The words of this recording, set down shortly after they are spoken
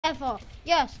ever.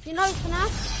 Yes, you know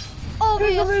FNAF?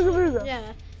 Obviously. Yeah.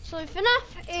 So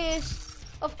FNAF is,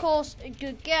 of course, a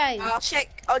good game. I'll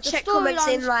check comments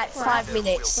in like 5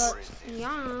 minutes. But,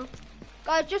 yeah.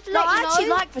 Guys, just to No, let you I know. actually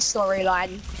like the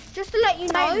storyline. Just to let you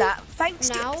know. That, thanks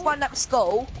to One Up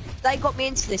School, they got me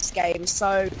into this game,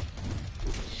 so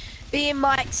being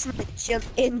Mike Schmidt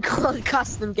in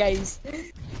custom games.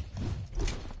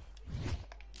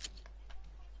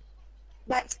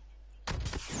 That's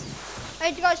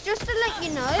Hey guys, just to let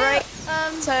you know. 3,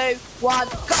 2, 1,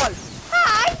 go!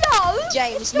 Hi, no!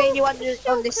 James, me and you on this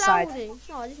side. No,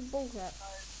 this is bullcrap.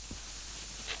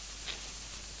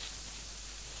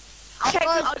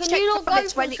 I'll Can check you not go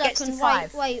comments for when a it gets to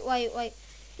second? 5. Wait.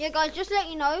 Yeah, guys, just let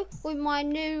you know, with my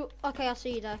new... Okay, I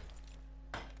see you there.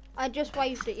 I just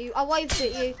waved at you. I waved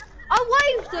at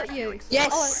you.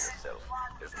 Yes!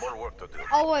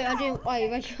 Oh, wait, I didn't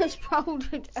wave. I just rolled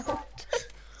it out.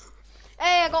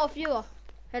 Hey, I got a viewer.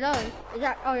 Hello. Is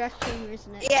that... Oh, that's Chima,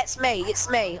 isn't it? Yeah, it's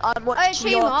me. I'm watching,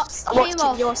 Hey,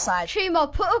 watching your side.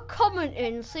 Chima, put a comment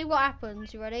in. See what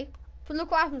happens. You ready? But look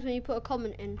what happens when you put a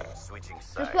comment in. Just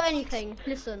put anything.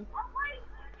 Listen.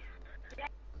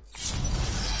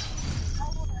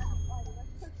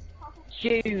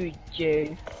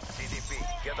 Juju.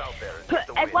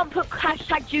 Everyone put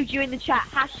hashtag Juju in the chat.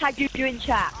 Hashtag Juju in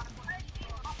chat.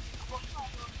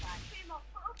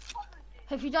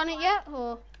 Have you done it yet,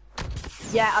 or?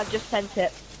 Yeah, I just sent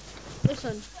it.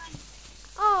 Listen.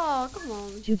 Oh, come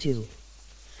on. Juju.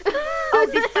 Oh,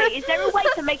 wait, is there a way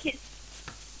to make it?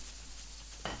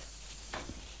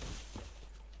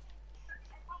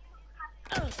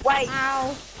 Wait.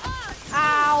 Ow.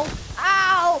 Ow.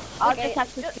 Ow. I'll Okay. just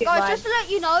have to skip Guys, mine. just to let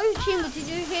you know, Chima, did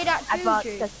you hear that Advanced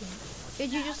Juju? settings.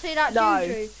 Did you just hear that No.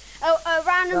 Juju? A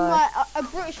random, No. like, a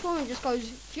British woman just goes,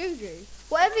 Juju.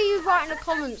 Whatever you write in the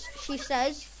comments, she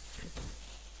says,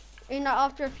 in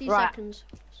after a few seconds.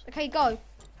 Okay, go.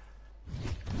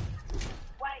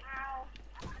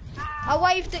 I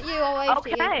waved at you, I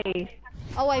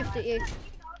waved at you.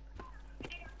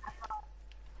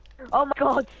 Oh my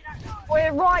god.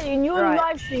 Wait, Ryan, your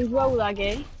live stream's well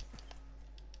laggy.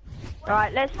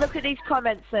 Right, let's look at these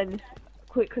comments then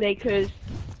quickly because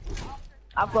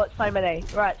I've got so many.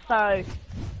 Right, so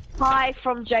hi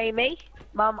from Jamie.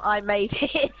 Mum, I made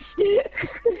it.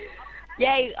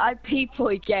 Yay, I people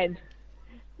again.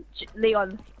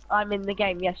 Leon, I'm in the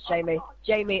game. Yes, Jamie.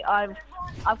 Jamie, I've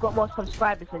got more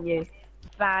subscribers than you.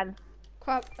 Fan.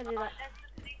 Crap, I did that.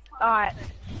 Alright,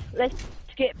 let's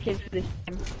skip into this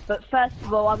game. But first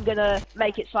of all, I'm gonna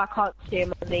make it so I can't see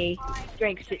him on the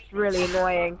screen because it's really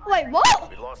annoying. Wait, what?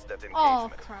 Oh,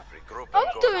 crap.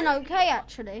 I'm doing okay,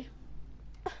 actually.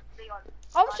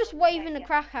 I was just waving the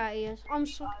crack at you. I'm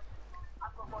sorry.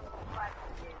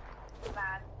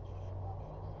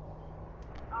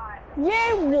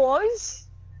 Yeah, it was.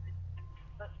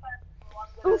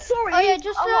 I'm sorry. Oh yeah,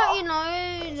 just to let you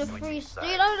know,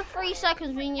 the 3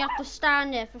 seconds mean you have to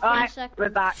stand there for 3 seconds. We're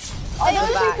back. I don't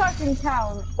think I can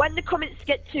count. When the comments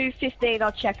get to 15,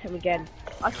 I'll check them again.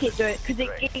 I'll keep doing it because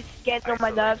it keeps getting on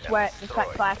my nerves where the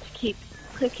fact that I have to keep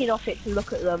clicking off it to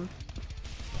look at them.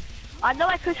 I know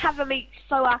I could have them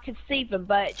so I could see them,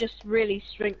 but it just really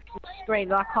shrinks the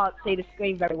screen and I can't see the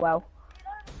screen very well.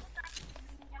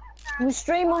 You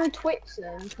stream on Twitch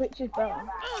then. Twitch is better.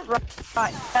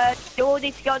 Right, you all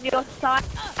need to go on your side.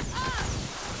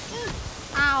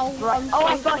 Ow. Right. Oh,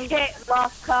 I've got hit,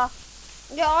 marker.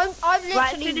 Yeah, I'm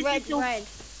literally red. Who's,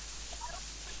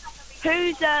 alright.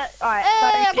 Hey, so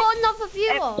I got another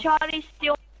viewer. Charlie's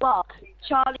still marked.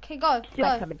 Charlie. Okay, go.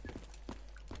 Coming.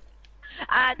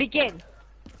 And begin.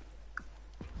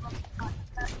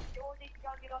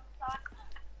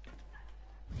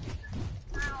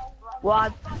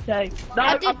 One, two. No,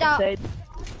 I did that. Two.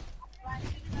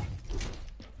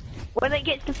 When it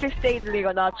gets to 15,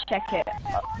 Leon, I'll check it.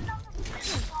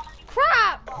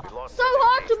 Crap! So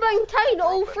hard to maintain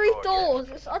all 3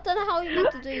 doors. I don't know how you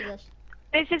meant to do this.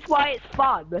 This is why it's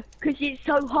fun. Because it's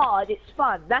so hard, it's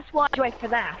fun. That's why I enjoy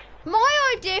FNAF.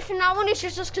 My idea for now on is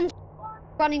just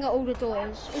running at all the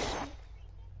doors.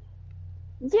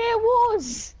 Yeah, it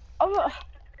was.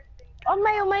 I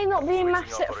may or may not be in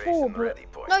maths at 4, but...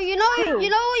 No, you know what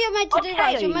you're meant to do,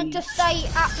 guys? You're meant to stay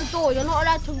at the door. You're not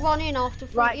allowed to run in after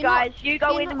 3. Right, guys, you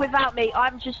go in without me.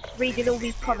 I'm just reading all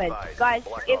these comments. Guys,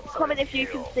 comment if you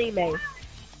can see me.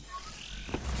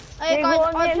 Hey,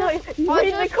 guys,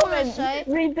 read the comments.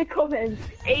 Read the comments.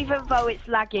 Even though it's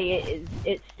laggy,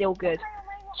 it's still good.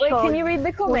 Wait, can you read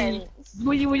the comments?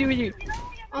 I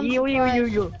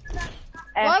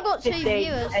got 2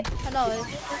 viewers. Hello.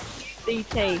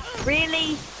 BT.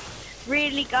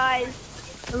 Really, guys.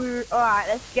 All right,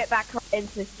 let's get back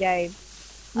into this game.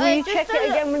 Will you check it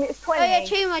again when it's 20? Oh yeah,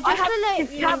 Chima, just to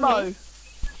let you know.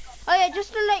 Oh yeah,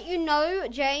 just to let you know,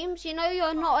 James, you know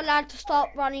you're not allowed to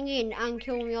start running in and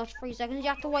kill me after 3 seconds. You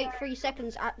have to wait 3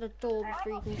 seconds at the door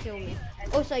before you can kill me.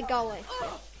 Also, go away.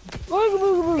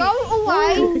 Go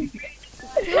away!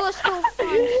 You are still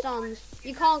throwing stuns.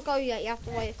 You can't go yet, you have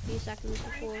to wait a few seconds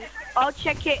before. I'll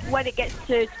check it when it gets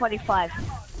to 25.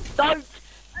 Don't,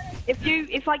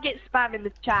 if I get spam in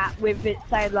the chat with it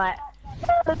saying like,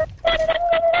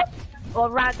 or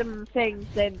random things,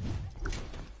 then.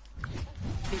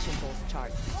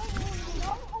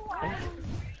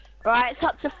 Right, it's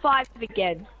up to 5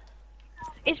 again.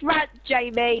 It's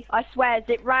Jamie, I swear, is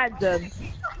it random?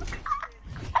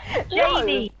 No.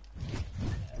 Jamie!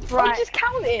 Right, I'm just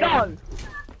counting. go!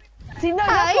 See, no,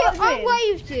 Hey, that's what I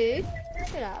waved you.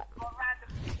 Look at that.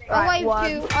 Right, I waved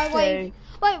you. I two. waved.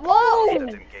 Wait,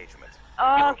 what?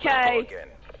 Okay.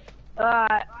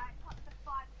 Alright.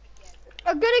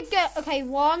 I'm gonna get. Okay,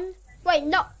 1. Wait,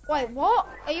 no. Wait, what?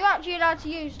 Are you actually allowed to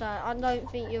use that? I don't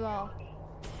think you are.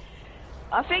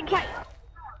 I think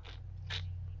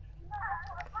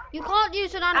You can't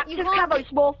use an. You active can't.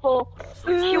 camo's more for.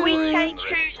 Should we change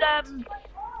who's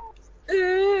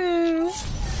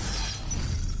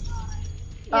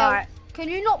Yeah. Alright. Can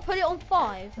you not put it on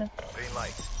 5? Green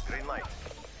light. Green light.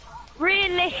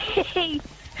 Really?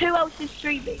 Who else is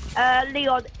streaming?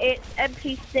 Leon, it's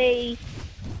NPC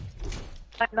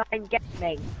 9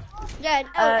 Gaming. Yeah.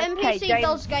 Okay, NPC James.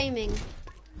 does gaming.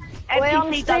 Wait, I'm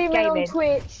NPC does streaming gaming. on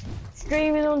Twitch.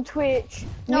 Streaming on Twitch.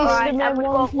 No, Right, and we've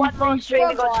got one more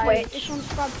streaming on Twitch. It's on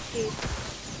Scrubsky.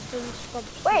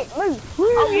 Wait, move.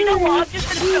 Oh, you know what? I'm just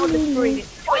gonna put it on the screen.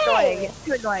 It's too annoying. It's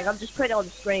too annoying. I'm just putting it on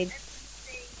the screen.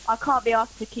 I can't be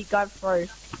asked to keep going through.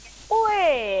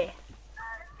 Oi!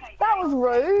 That was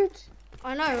rude.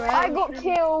 I know, right? I got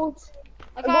killed.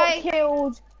 Okay. I got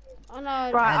killed. I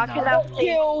know. Right, I can now see.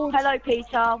 Killed. Hello,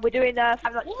 Peter. We're doing 5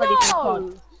 Nuts Freddy's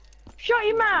No! Shut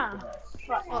your mouth.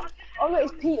 Right, oh look,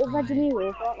 it's Peter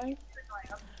Vaginius, aren't they?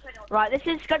 Right, this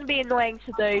is gonna be annoying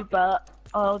to do, but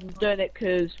I'm doing it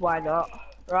because why not?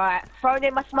 Right, throwing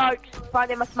in my smokes. Throwing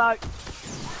in my smokes.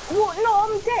 What? No,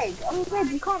 I'm dead. I'm dead.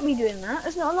 You can't be doing that.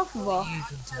 There's not enough of us.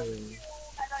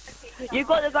 You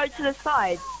got to go to the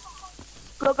sides.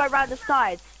 Got to go round the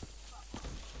sides.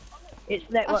 It's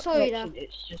network saw you connection.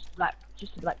 It's just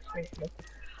a black screen.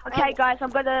 Okay, guys, I'm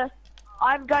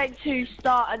going to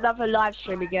start another live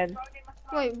stream again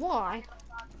Wait, why?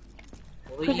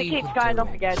 because it keeps going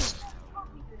off again.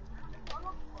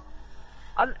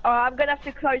 I'm gonna have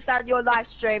to close down your live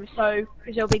stream because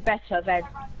it'll be better then.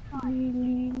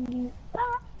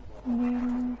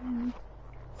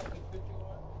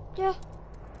 Yeah.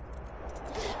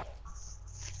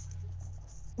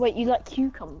 Wait, you like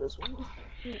cucumbers?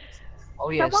 Oh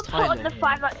yes, Someone put on the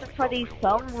 5 Nights at Freddy's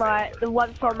song, like the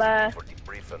one from the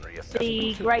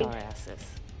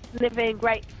Living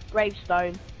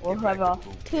Gravestone or whoever.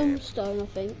 Tombstone, I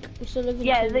think. It's a living.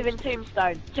 Yeah, tombstone. Living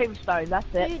Tombstone. Tombstone, that's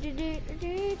it.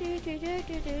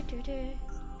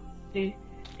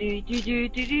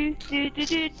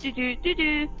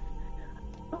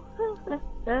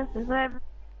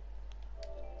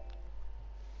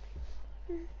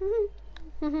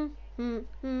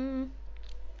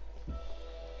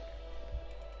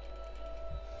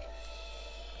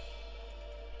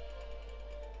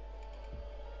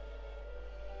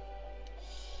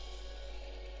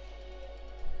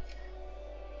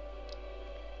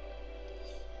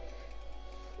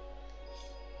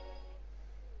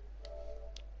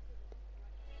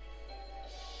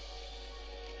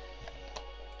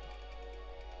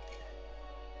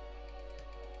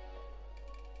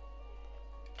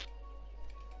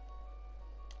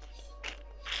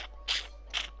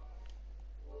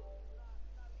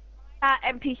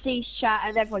 NPC's chat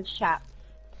and everyone's chat.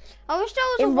 I wish there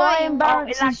was a In way. Ryan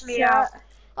Barrett's chat,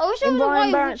 I wish there in was a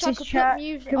Ryan way in which I Barrett's could chat, put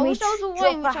music. can I we wish there was a way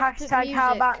drop in a which I could put hashtag? music.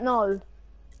 How about no?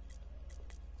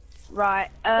 Right,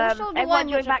 What's all the everyone one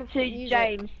join which I back could to put music?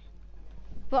 James.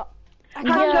 But I Yo.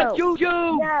 can't.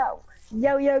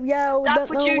 Yo, That's don't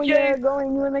what know you where do. you're going,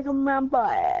 you wanna come round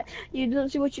by. You don't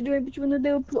see what you're doing, but you wanna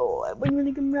deploy. When you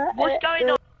wanna come right. What's going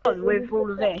on with all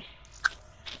of this?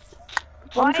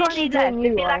 Why I'm is trying he to left? join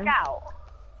Did you, he lag Ryan. out?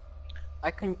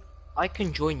 I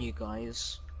can join you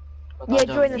guys. but Yeah, I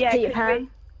don't join us, Yeah, Peter 'cause Pan.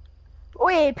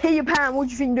 Oi, Peter Pan, what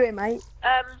do you think you're doing, mate?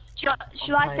 Shall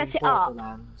I set it up?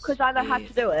 Because I know how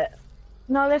to do it.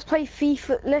 No, let's play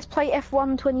FIFA. Let's play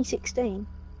F1 2016.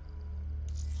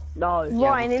 No.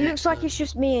 Ryan, we'll it do looks like so. it's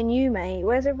just me and you, mate.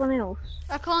 Where's everyone else?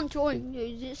 I can't join you.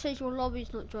 It says your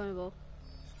lobby's not joinable.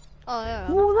 Oh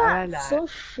yeah. Well, that's Hello.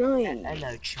 so strange.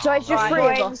 Hello, So it's just Right. three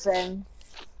of Join. us then.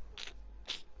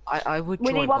 I would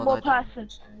We join, need one but more I don't person.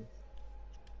 think so.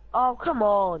 Oh, come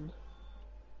on.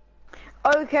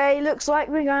 Okay, looks like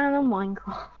we're going on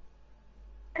Minecraft.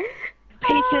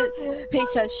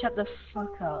 Peter, shut the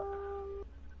fuck up.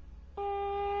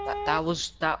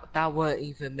 That weren't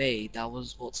even me. That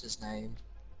was what's his name.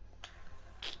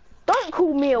 Don't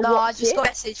call me a No, I what's just it. got a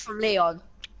message from Leon.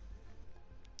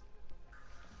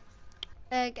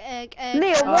 Egg.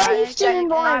 Leon, why are you Alright, still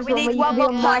in Alright, we Ryan's need when one you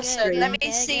more do my person. stream? Let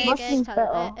me see Must if be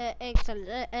better.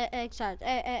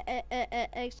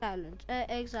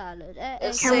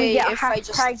 Let's Can we see get a if they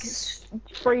hashtag just.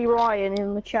 free Ryan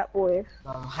in the chat, boys?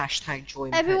 No, hashtag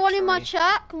join. Everyone in my Petri.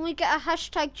 chat, can we get a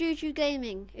hashtag Juju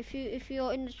Gaming? If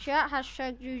you're in the chat,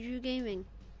 hashtag Juju Gaming.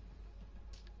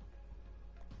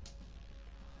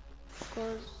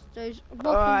 Because those.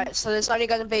 Alright, so there's only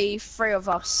going to be 3 of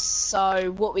us.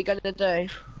 So what we going to do?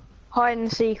 Hide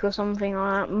and seek or something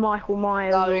like that. Michael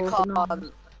Myers. No, we or can't.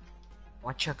 something.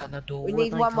 What you gonna do We when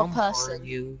need I one more come person. for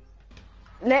you?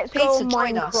 Let's Peter, go on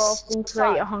join us. Minecraft and It's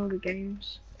create a fun. Hunger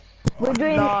Games. We're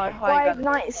doing No, I ain't Five gonna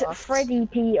Nights do at that. Freddy,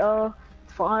 Peter.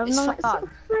 Five It's Nights fun. at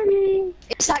Freddy.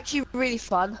 It's actually really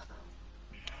fun.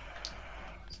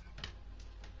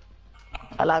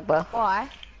 Why?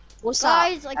 What's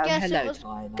Guys, up? I guess hello, it was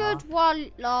Tyler. good while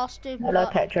it lasted. Hello,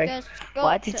 but Petri. I guess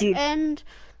Why got did to you- end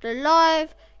the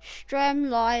live stream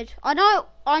live. I know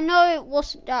it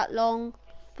wasn't that long,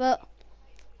 but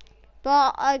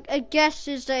I guess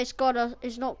is that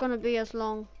it's not gonna be as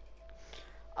long.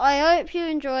 I hope you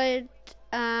enjoyed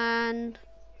and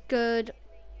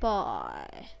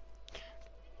goodbye.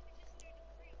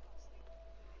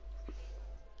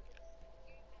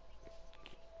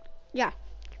 Yeah.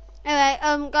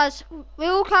 Anyway, guys, we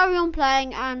will carry on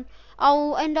playing, and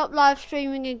I'll end up live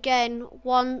streaming again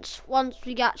once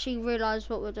we actually realise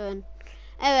what we're doing.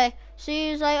 Anyway,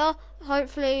 see you later.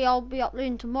 Hopefully, I'll be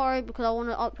uploading tomorrow because I want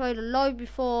to upload a load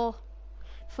before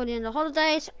the end of the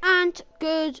holidays. And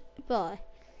goodbye.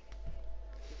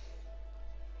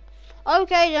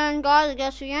 Okay then, guys. I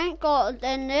guess we ain't got to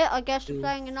end it. I guess we're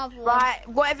playing another one. Right,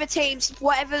 whatever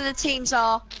the teams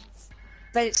are,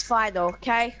 then it's final,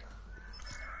 okay?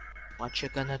 What you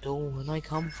gonna do when I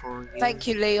come for you? Thank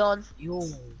you, Leon. Yo.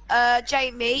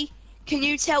 Jamie, can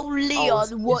you tell Oh,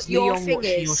 Leon what your Leon thing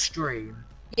watching your is? stream?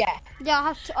 Yeah. Yeah, I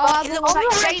have to. Well, it looks I'm like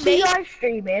not actually Jamie. live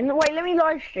streaming. Wait, let me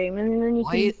live stream and then you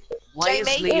Why? can. Why is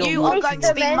Jamie, Leon you are watching going to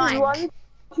your be stream? Mike. 1,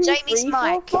 2, Jamie's 3, 4,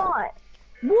 Mike. 5. What?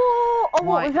 Oh,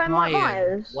 what? We're playing Mike Ryan,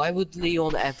 Myers. why would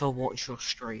Leon ever watch your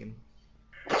stream?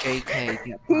 JK, get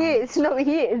He back. is. No,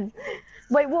 he is.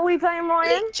 Wait, what are we playing,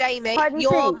 Ryan? Jamie, Hide and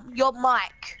you're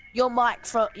Mike. You're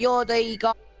the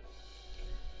guy.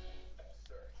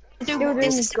 Still doing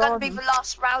This the is going to be garden. the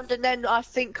last round, and then I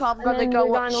think I'm And going to then go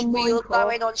we're on. going on We're Minecraft.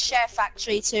 going on Share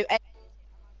Factory to end